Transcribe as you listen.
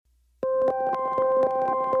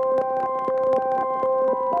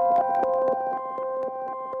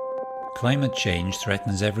Climate change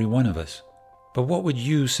threatens every one of us. But what would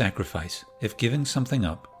you sacrifice if giving something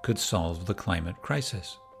up could solve the climate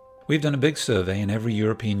crisis? We've done a big survey in every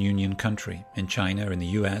European Union country, in China, in the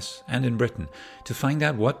US, and in Britain, to find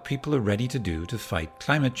out what people are ready to do to fight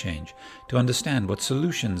climate change, to understand what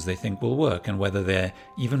solutions they think will work, and whether they're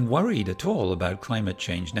even worried at all about climate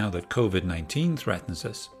change now that COVID-19 threatens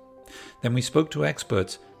us. Then we spoke to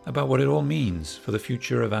experts about what it all means for the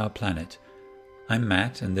future of our planet. I'm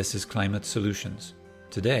Matt, and this is Climate Solutions.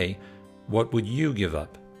 Today, what would you give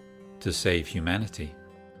up to save humanity?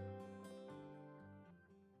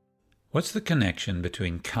 What's the connection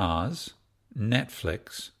between cars,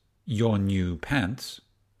 Netflix, your new pants,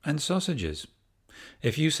 and sausages?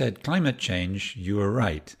 If you said climate change, you were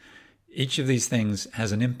right. Each of these things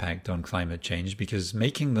has an impact on climate change because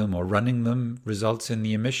making them or running them results in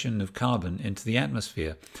the emission of carbon into the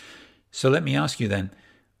atmosphere. So let me ask you then,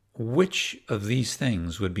 which of these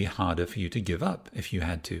things would be harder for you to give up if you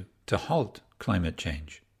had to halt climate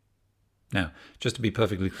change? Now, just to be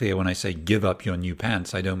perfectly clear, when I say give up your new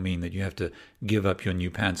pants, I don't mean that you have to give up your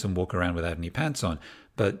new pants and walk around without any pants on,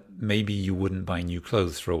 but maybe you wouldn't buy new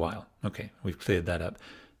clothes for a while. Okay, we've cleared that up.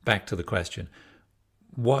 Back to the question.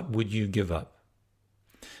 What would you give up?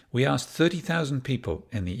 We asked 30,000 people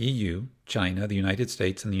in the EU, China, the United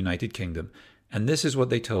States, and the United Kingdom, and this is what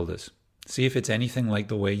they told us. See if it's anything like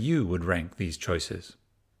the way you would rank these choices.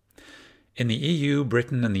 In the EU,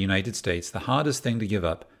 Britain, and the United States, the hardest thing to give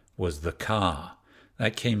up was the car.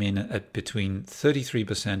 That came in at between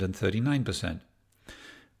 33% and 39%.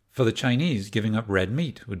 For the Chinese, giving up red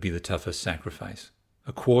meat would be the toughest sacrifice.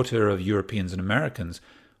 A quarter of Europeans and Americans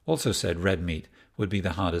also said red meat would be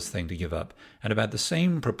the hardest thing to give up, and about the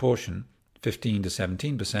same proportion, 15 to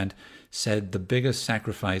 17%, said the biggest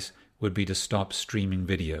sacrifice would be to stop streaming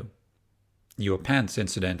video. Your pants,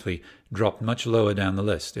 incidentally, dropped much lower down the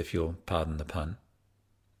list, if you'll pardon the pun.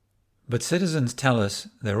 But citizens tell us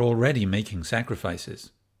they're already making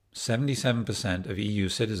sacrifices. 77% of EU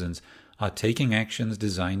citizens are taking actions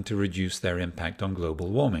designed to reduce their impact on global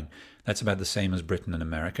warming. That's about the same as Britain and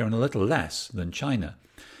America, and a little less than China.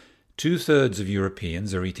 2/3 of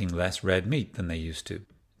Europeans are eating less red meat than they used to.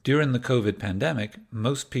 During the COVID pandemic,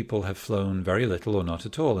 most people have flown very little or not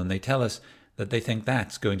at all, and they tell us that they think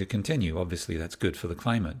that's going to continue. Obviously, that's good for the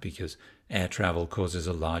climate because air travel causes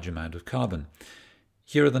a large amount of carbon.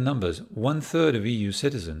 Here are the numbers. 1/3 of EU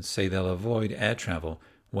citizens say they'll avoid air travel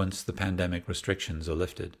once the pandemic restrictions are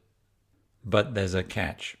lifted. But there's a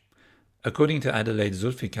catch. According to Adelaide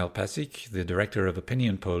Zulfikar-Pasik, the director of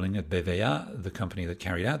opinion polling at BVA, the company that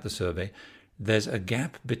carried out the survey, there's a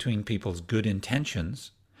gap between people's good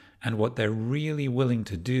intentions and what they're really willing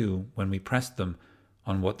to do when we press them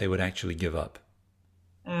on what they would actually give up.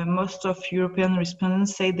 Most of European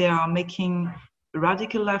respondents say they are making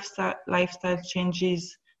radical lifestyle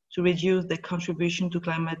changes to reduce their contribution to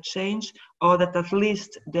climate change, or that at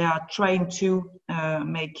least they are trying to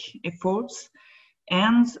make efforts.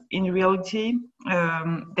 And in reality,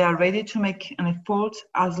 they are ready to make an effort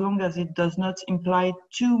as long as it does not imply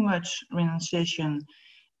too much renunciation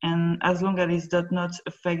and as long as it does not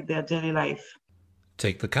affect their daily life.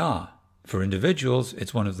 Take the car. For individuals,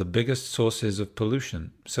 it's one of the biggest sources of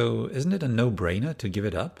pollution. So isn't it a no-brainer to give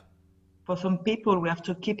it up? For some people, we have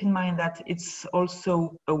to keep in mind that it's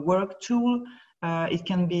also a work tool. It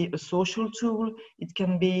can be a social tool. It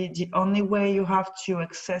can be the only way you have to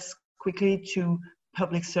access quickly to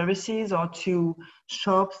public services or to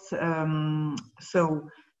shops.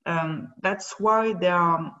 That's why there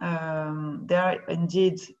are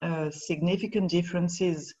indeed significant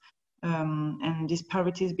differences and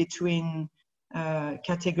disparities between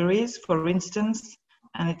categories. For instance,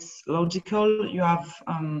 and it's logical, you have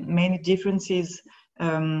many differences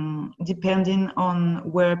depending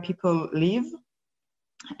on where people live,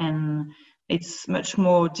 and it's much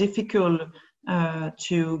more difficult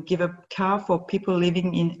to give up car for people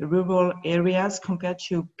living in rural areas compared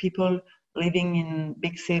to people living in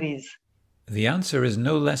big cities. The answer is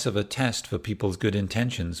no less of a test for people's good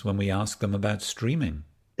intentions when we ask them about streaming.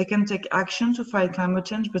 They can take action to fight climate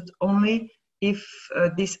change, but only if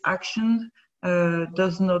this action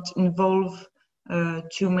does not involve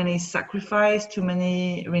too many sacrifices, too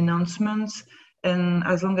many renouncements, and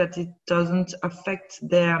as long as it doesn't affect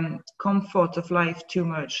their comfort of life too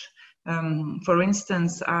much. For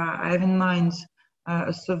instance, I have in mind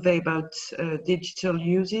a survey about digital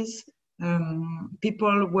uses.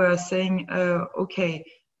 People were saying,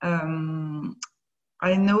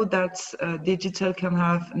 I know that digital can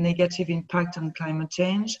have negative impact on climate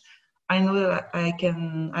change. I know that I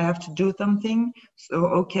have to do something.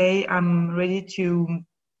 So, I'm ready to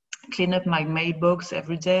clean up my mailbox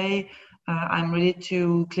every day. I'm ready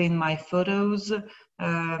to clean my photos.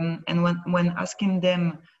 And when asking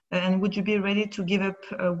them, and would you be ready to give up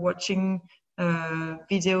watching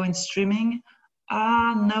video and streaming?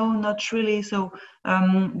 No, not really. So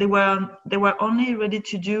they were only ready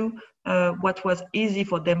to do what was easy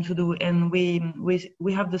for them to do, and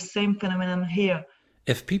we have the same phenomenon here.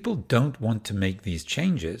 If people don't want to make these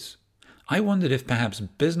changes, I wondered if perhaps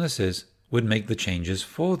businesses would make the changes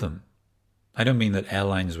for them. I don't mean that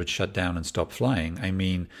airlines would shut down and stop flying. I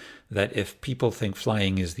mean that if people think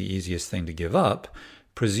flying is the easiest thing to give up,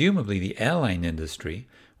 presumably the airline industry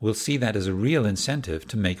will see that as a real incentive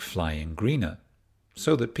to make flying greener,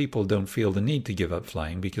 so that people don't feel the need to give up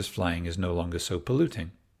flying because flying is no longer so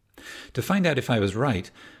polluting. To find out if I was right,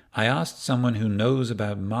 I asked someone who knows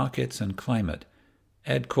about markets and climate,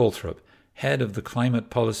 Ed Calthorpe, head of the Climate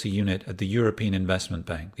Policy Unit at the European Investment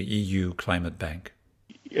Bank, the EU Climate Bank.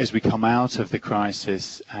 As we come out of the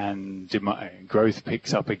crisis and growth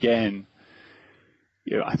picks up again,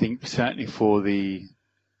 I think certainly for the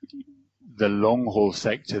long-haul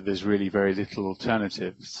sector, there's really very little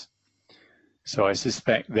alternatives. So I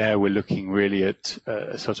suspect there we're looking really at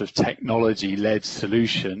a sort of technology-led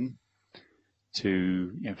solution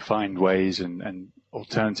to find ways and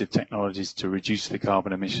alternative technologies to reduce the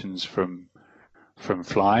carbon emissions from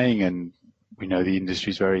flying, and we know the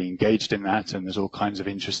industry is very engaged in that, and there's all kinds of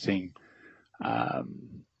interesting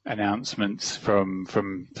announcements from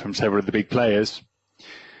several of the big players.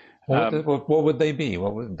 What would they be?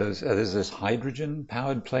 What would those? Is this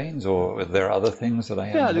hydrogen-powered planes, or are there other things that I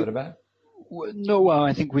haven't heard about? No, well,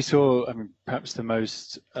 I think we saw. I mean, perhaps the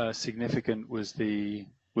most significant was the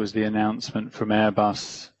announcement from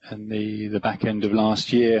Airbus and the back end of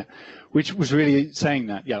last year, which was really saying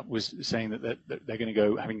that, that they're going to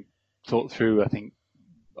go, having thought through, I think,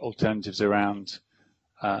 alternatives around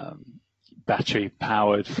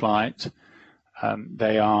battery-powered flight.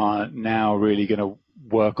 They are now really going to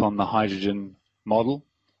work on the hydrogen model,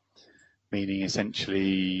 meaning essentially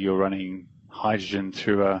you're running hydrogen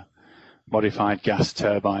through a modified gas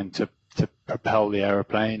turbine to propel the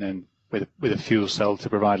aeroplane, and with a fuel cell to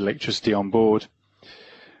provide electricity on board.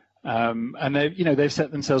 And they've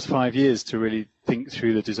set themselves 5 years to really think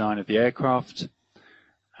through the design of the aircraft,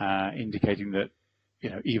 indicating that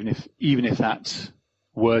even if that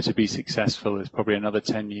were to be successful, there's probably another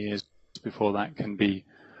 10 years before that can be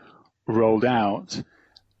rolled out.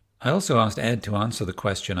 I also asked Ed to answer the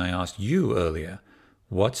question I asked you earlier.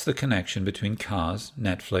 What's the connection between cars,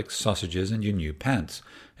 Netflix, sausages, and your new pants?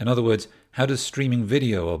 In other words, how does streaming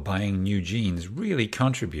video or buying new jeans really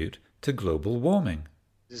contribute to global warming?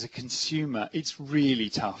 As a consumer, it's really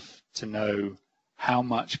tough to know how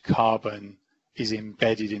much carbon is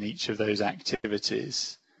embedded in each of those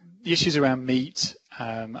activities. The issues around meat,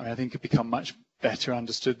 I think have become much better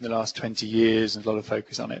understood in the last 20 years, and a lot of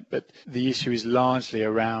focus on it. But the issue is largely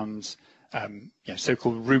around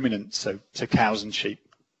so-called ruminants, so cows and sheep.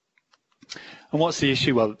 And what's the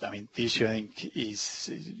issue? Well, I mean, the issue I think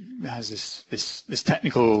has this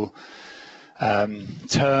technical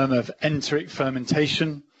term of enteric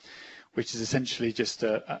fermentation, which is essentially just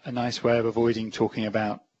a nice way of avoiding talking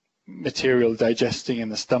about material digesting in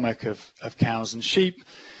the stomach of cows and sheep,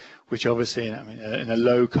 which obviously in a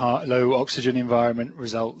low oxygen environment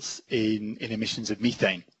results in emissions of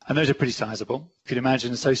methane. And those are pretty sizable. You could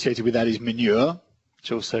imagine associated with that is manure,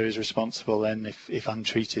 which also is responsible then, if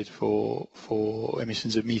untreated, for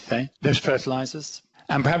emissions of methane. There's fertilizers.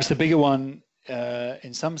 And perhaps the bigger one,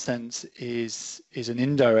 in some sense, is an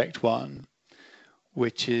indirect one,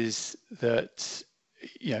 which is that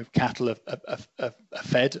cattle are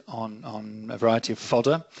fed on a variety of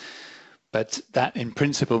fodder, but that in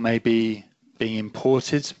principle may be being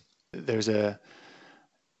imported. There's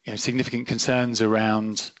significant concerns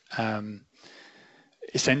around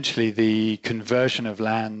essentially the conversion of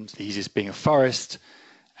land, the easiest being a forest,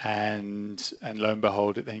 and lo and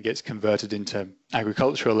behold, it then gets converted into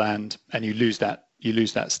agricultural land, and you lose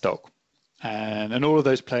that stock, and all of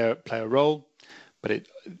those play a role. But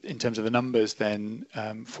in terms of the numbers, then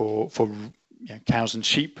for cows and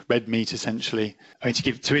sheep, red meat essentially. I mean,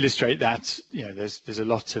 to illustrate that, there's a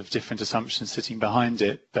lot of different assumptions sitting behind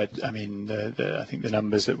it. But I mean, I think the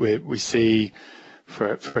numbers that we see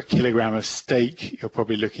for a kilogram of steak, you're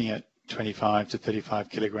probably looking at 25 to 35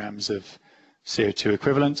 kilograms of CO2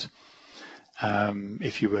 equivalent.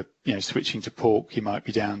 If you were switching to pork, you might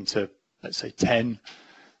be down to, let's say, 10.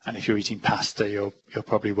 And if you're eating pasta, you're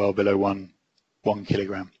probably well below one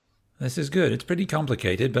kilogram. This is good. It's pretty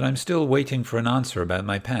complicated, but I'm still waiting for an answer about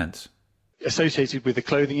my pants. associated with the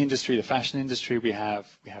clothing industry, the fashion industry, we have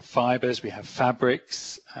fibers, we have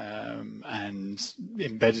fabrics, and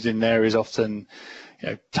embedded in there is often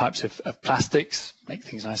types of plastics, make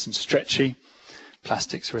things nice and stretchy.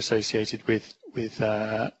 Plastics are associated with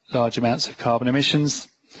large amounts of carbon emissions.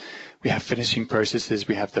 We have finishing processes,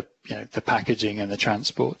 we have the packaging and the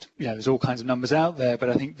transport. There's all kinds of numbers out there, but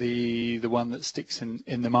I think the one that sticks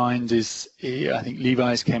in the mind is, I think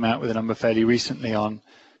Levi's came out with a number fairly recently in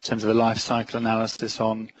terms of the life cycle analysis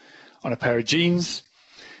on a pair of jeans,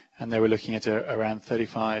 and they were looking at around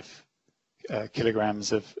 35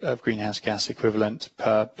 kilograms of greenhouse gas equivalent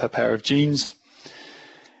per pair of jeans.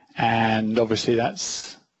 And obviously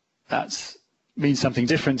that's means something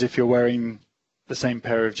different if you're wearing the same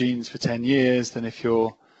pair of jeans for 10 years than if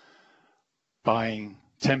you're buying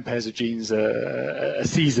 10 pairs of jeans a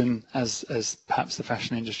season, as perhaps the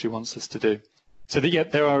fashion industry wants us to do. So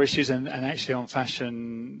there are issues, and actually on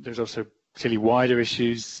fashion, there's also clearly wider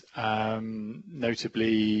issues.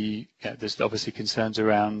 Notably, there's obviously concerns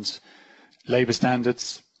around labour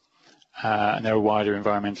standards, and there are wider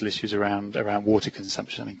environmental issues around water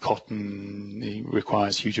consumption. I mean, cotton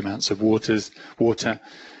requires huge amounts of water,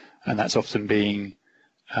 and that's often being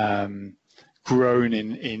grown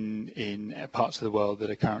in parts of the world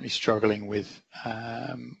that are currently struggling with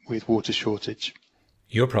water shortage.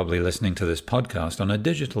 You're probably listening to this podcast on a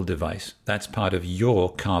digital device. That's part of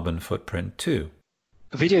your carbon footprint too.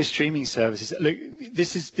 Video streaming services. Look,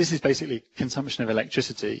 this is basically consumption of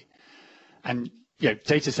electricity, and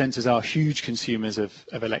data centers are huge consumers of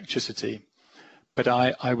electricity. But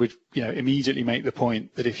I would immediately make the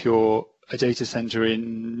point that if you're a data center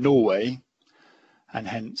in Norway, and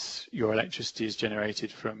hence your electricity is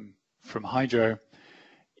generated from hydro,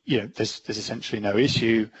 there's essentially no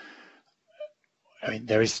issue. I mean,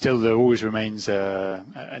 there always remains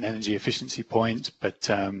an energy efficiency point, but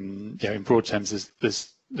in broad terms,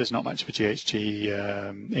 there's not much of a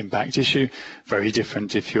GHG impact issue. Very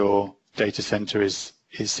different if your data center is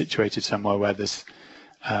situated somewhere where there's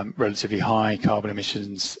relatively high carbon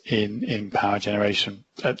emissions in power generation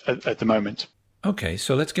at the moment. Okay,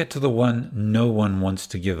 so let's get to the one no one wants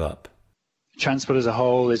to give up. Transport as a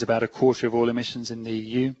whole is about a quarter of all emissions in the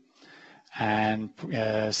EU, and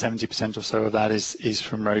 70% or so of that is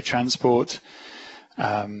from road transport.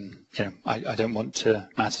 I don't want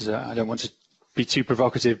to be too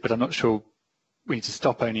provocative, but I'm not sure we need to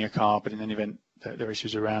stop owning a car. But in any event, there are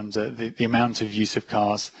issues around the amount of use of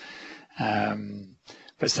cars.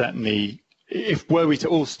 But certainly, were we to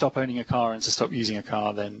all stop owning a car and to stop using a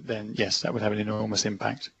car, then yes, that would have an enormous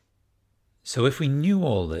impact. So if we knew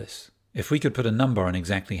all this, if we could put a number on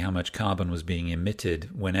exactly how much carbon was being emitted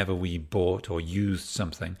whenever we bought or used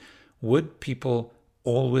something, would people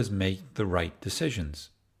always make the right decisions?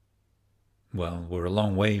 Well, we're a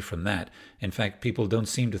long way from that. In fact, people don't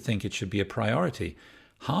seem to think it should be a priority.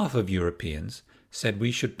 Half of Europeans said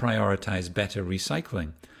we should prioritize better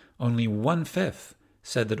recycling. Only 1/5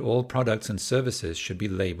 said that all products and services should be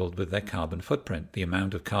labeled with their carbon footprint, the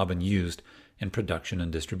amount of carbon used in production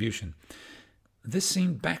and distribution. This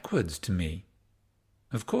seemed backwards to me.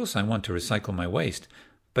 Of course, I want to recycle my waste,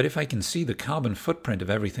 but if I can see the carbon footprint of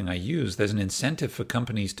everything I use, there's an incentive for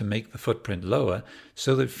companies to make the footprint lower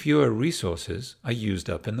so that fewer resources are used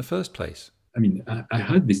up in the first place. I mean, I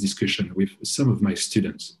had this discussion with some of my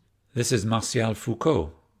students. This is Martial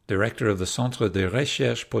Foucault, director of the Centre de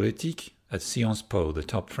Recherche Politique at Sciences Po, the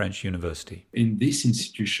top French university. In this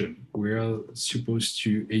institution, we are supposed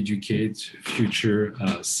to educate future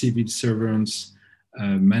civil servants,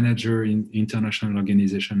 manager in international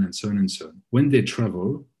organizations, and so on and so on. When they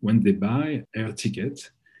travel, when they buy air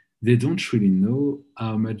ticket, they don't really know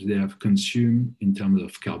how much they have consumed in terms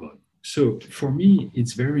of carbon. So for me,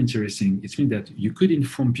 it's very interesting. It means that you could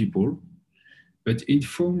inform people, but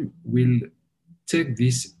Inform will take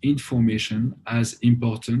this information as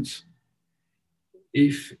important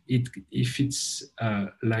if it's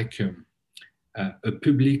like a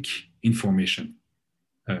public information.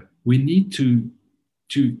 We need to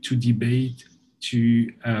debate,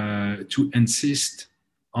 to insist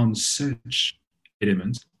on such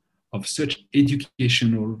elements, of such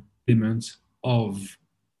educational elements of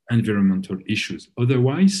environmental issues.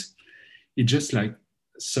 Otherwise, it's just like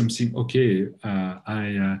something, okay,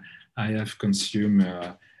 I have consumed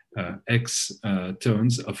X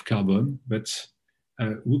tons of carbon, but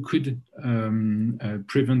who could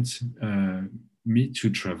prevent me to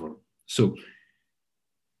travel? So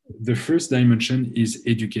the first dimension is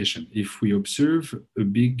education. If we observe a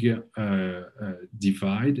big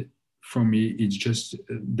divide, for me, it's just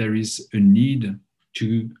there is a need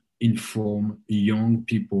to inform young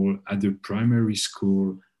people at the primary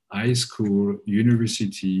school, high school,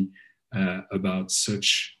 university about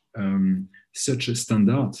such a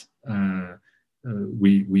standard.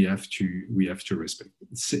 We have to respect.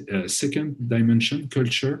 Second dimension,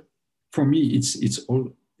 culture. For me,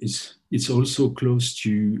 it's also close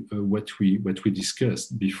to what we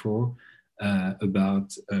discussed before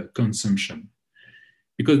about consumption,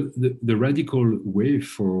 because the radical way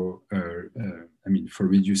for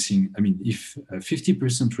reducing, if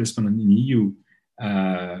 50% respondents in EU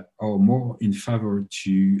are more in favor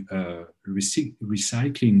to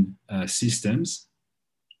recycling systems,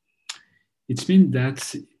 it means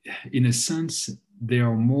that in a sense they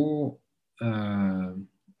are more, I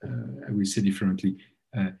will say differently,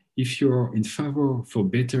 if you're in favor for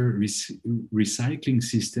better recycling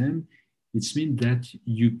system, it means that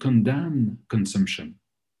you condemn consumption.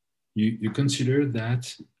 You consider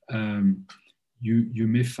that you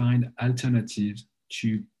may find alternatives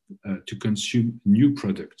to consume new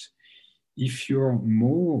products. If you're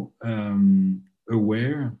more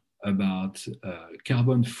aware about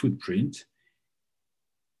carbon footprint,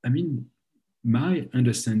 my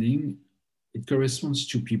understanding, it corresponds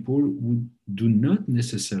to people who do not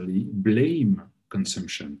necessarily blame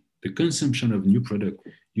consumption, the consumption of new product.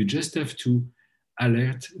 You just have to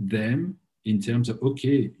alert them in terms of,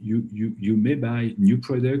 okay, you may buy new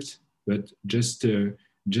products, but just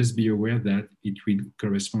be aware that it will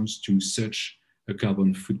correspond to such a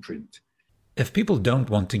carbon footprint. If people don't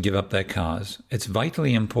want to give up their cars, it's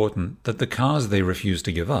vitally important that the cars they refuse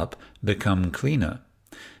to give up become cleaner.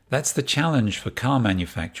 That's the challenge for car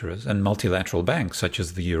manufacturers and multilateral banks such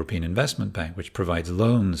as the European Investment Bank, which provides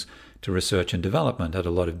loans to research and development at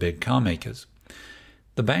a lot of big car makers.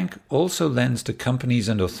 The bank also lends to companies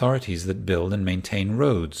and authorities that build and maintain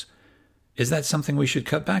roads. Is that something we should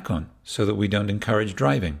cut back on so that we don't encourage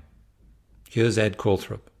driving? Here's Ed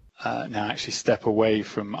Calthorpe. Now actually step away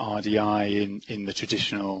from RDI in the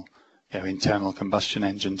traditional internal combustion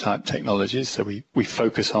engine type technologies. So we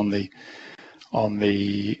focus on the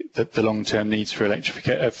long-term needs for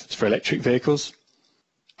electric vehicles.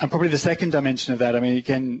 And probably the second dimension of that,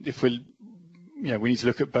 again, if we need to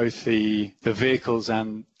look at both the vehicles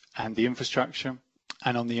and the infrastructure.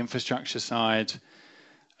 And on the infrastructure side,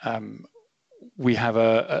 we have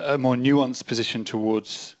a more nuanced position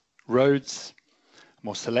towards roads, a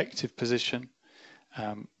more selective position.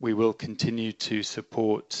 We will continue to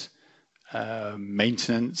support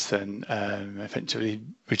maintenance and effectively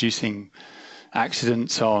reducing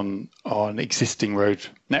accidents on existing road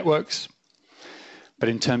networks. But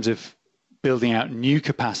in terms of building out new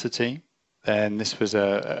capacity, then this was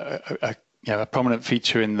a prominent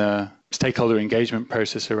feature in the stakeholder engagement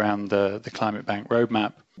process around the Climate Bank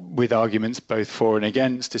roadmap, with arguments both for and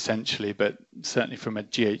against, essentially. But certainly from a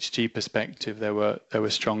GHG perspective, there were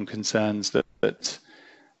strong concerns that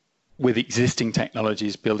with existing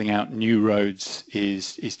technologies, building out new roads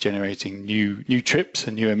is generating new trips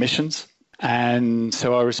and new emissions. And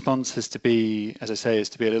so our response is to be, as I say, is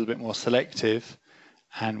to be a little bit more selective,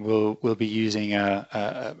 and we'll be using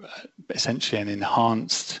essentially an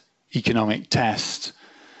enhanced economic test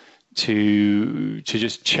to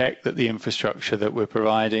just check that the infrastructure that we're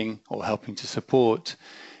providing or helping to support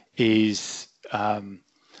is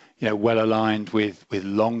well aligned with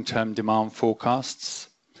long-term demand forecasts,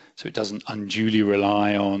 so it doesn't unduly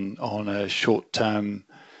rely on a short-term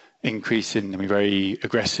increase in very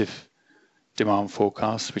aggressive demand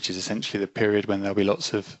forecasts, which is essentially the period when there'll be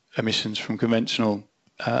lots of emissions from the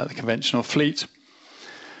conventional fleet,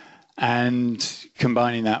 and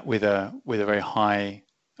combining that with a very high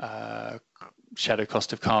shadow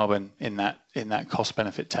cost of carbon in that cost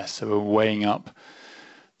benefit test. So we're weighing up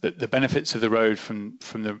the benefits of the road from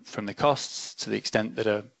the costs to the extent that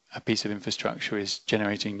a piece of infrastructure is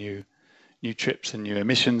generating new trips and new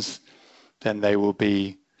emissions, then they will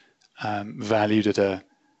be valued at a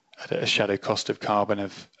shadow cost of carbon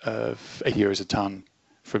of €80 a tonne,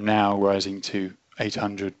 from now rising to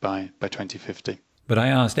 800 by 2050. But I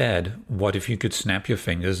asked Ed, what if you could snap your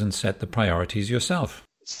fingers and set the priorities yourself?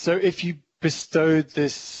 So if you bestowed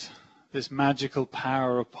this magical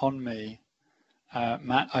power upon me,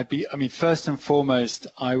 Matt, first and foremost,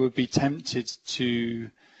 I would be tempted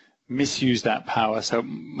to misuse that power. So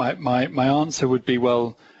my answer would be,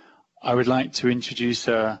 well, I would like to introduce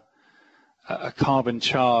a carbon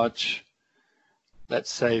charge,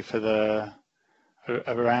 let's say for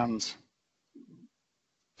around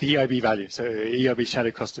the EIB value, so EIB shadow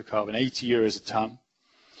cost of carbon, €80 a tonne.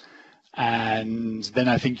 And then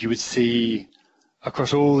I think you would see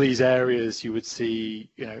across all these areas, you would see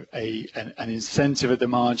an incentive at the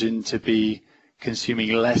margin to be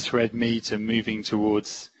consuming less red meat and moving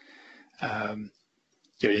towards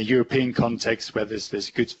in a European context where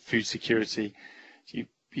there's good food security,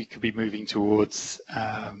 you could be moving towards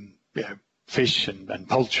fish and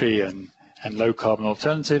poultry and low carbon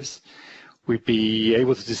alternatives. We'd be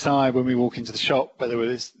able to decide when we walk into the shop whether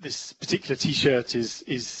this particular T-shirt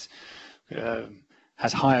has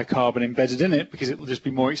higher carbon embedded in it because it will just be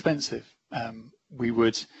more expensive. We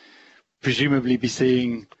would presumably be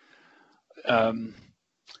seeing,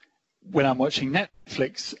 when I'm watching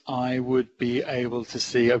Netflix, I would be able to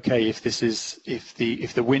see, okay, if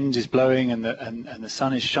the wind is blowing and the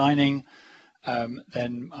sun is shining,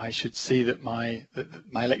 then I should see that my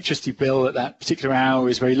electricity bill at that particular hour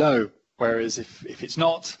is very low. Whereas if it's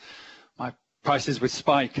not, my prices would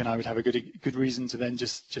spike, and I would have a good reason to then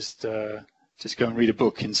just go and read a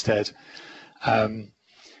book instead,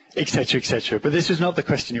 et cetera. But this was not the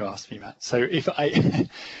question you asked me, Matt. So if I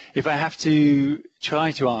have to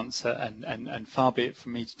try to answer, and far be it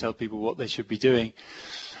from me to tell people what they should be doing,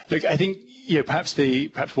 look, I think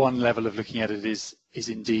perhaps one level of looking at it is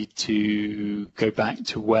indeed to go back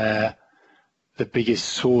to where the biggest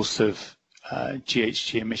source of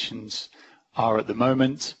GHG emissions are at the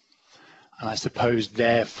moment, and I suppose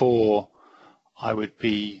therefore I would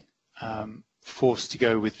be forced to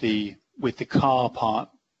go with the car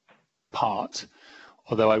part,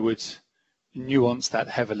 although I would nuance that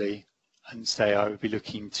heavily and say I would be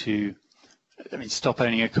looking to, stop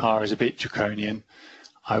owning a car is a bit draconian.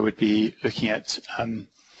 I would be looking at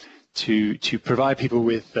to provide people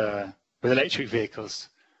with electric vehicles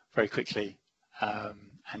very quickly,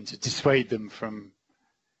 and to dissuade them from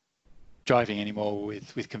driving anymore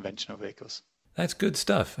with conventional vehicles. That's good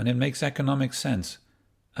stuff, and it makes economic sense.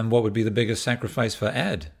 And what would be the biggest sacrifice for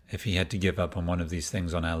Ed if he had to give up on one of these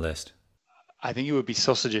things on our list? I think it would be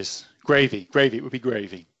sausages. Gravy. It would be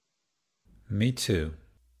gravy. Me too.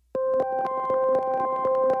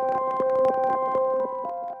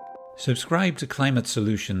 Subscribe to Climate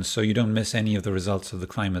Solutions so you don't miss any of the results of the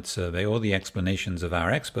climate survey or the explanations of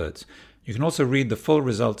our experts. You can also read the full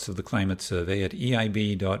results of the climate survey at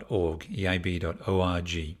eib.org,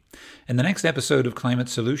 eib.org. In the next episode of Climate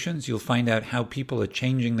Solutions, you'll find out how people are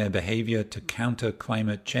changing their behavior to counter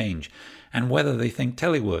climate change and whether they think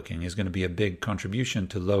teleworking is going to be a big contribution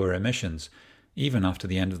to lower emissions, even after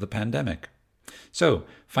the end of the pandemic. So,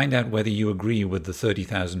 find out whether you agree with the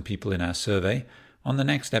 30,000 people in our survey on the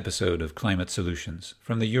next episode of Climate Solutions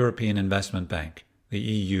from the European Investment Bank, the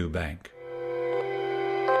EU Bank.